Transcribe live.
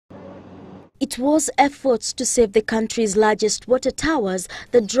It was efforts to save the country's largest water towers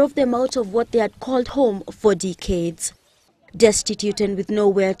that drove them out of what they had called home for decades. Destitute and with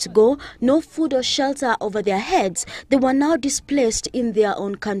nowhere to go, no food or shelter over their heads, they were now displaced in their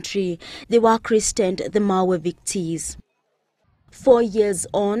own country. They were christened the Mawe Victis. 4 years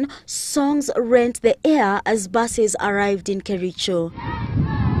on, songs rent the air as buses arrived in Kericho.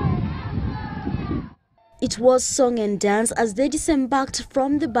 It was song and dance as they disembarked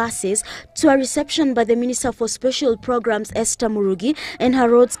from the buses to a reception by the Minister for Special Programs Esther Murugi and her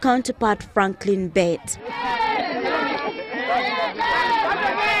Rhodes counterpart Franklin Bett.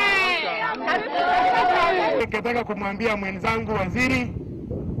 Ningetaka kumwambia mwenzangu waziri,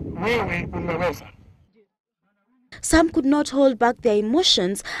 wewe umeweza. Some could not hold back their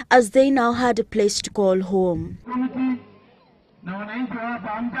emotions as they now had a place to call home.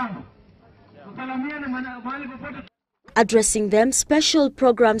 Addressing them, Special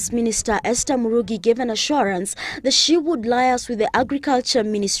Programs Minister Esther Murugi gave an assurance that she would liaise with the Agriculture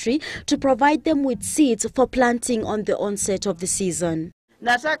Ministry to provide them with seeds for planting on the onset of the season.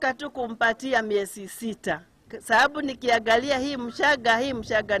 Nataka tu kumpatia miezi 6. Sababu nikiangalia hii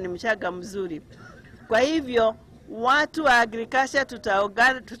mshaga ni mshaga mzuri. Kwa hivyo watu wa agriculture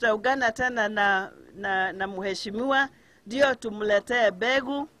tutaungana tena na mheshimiwa ndio tumletee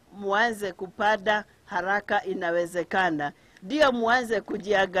begu muanze kupada haraka inawezekana. Ndio muanze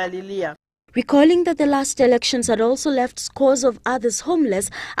kujiangalilia. Recalling that the last elections had also left scores of others homeless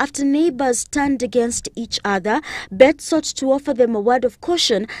after neighbors turned against each other, Bett sought to offer them a word of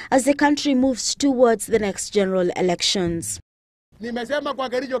caution as the country moves towards the next general elections. Nimesema kwa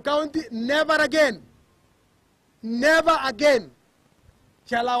Kericho County, never again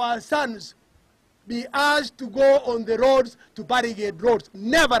shall our sons be asked to go on the roads to barricade roads.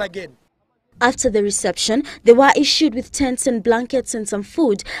 Never again. After the reception, they were issued with tents and blankets and some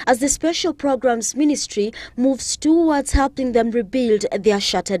food as the Special Programs Ministry moves towards helping them rebuild their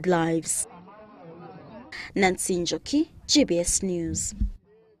shattered lives. Nancy Njoki, GBS News.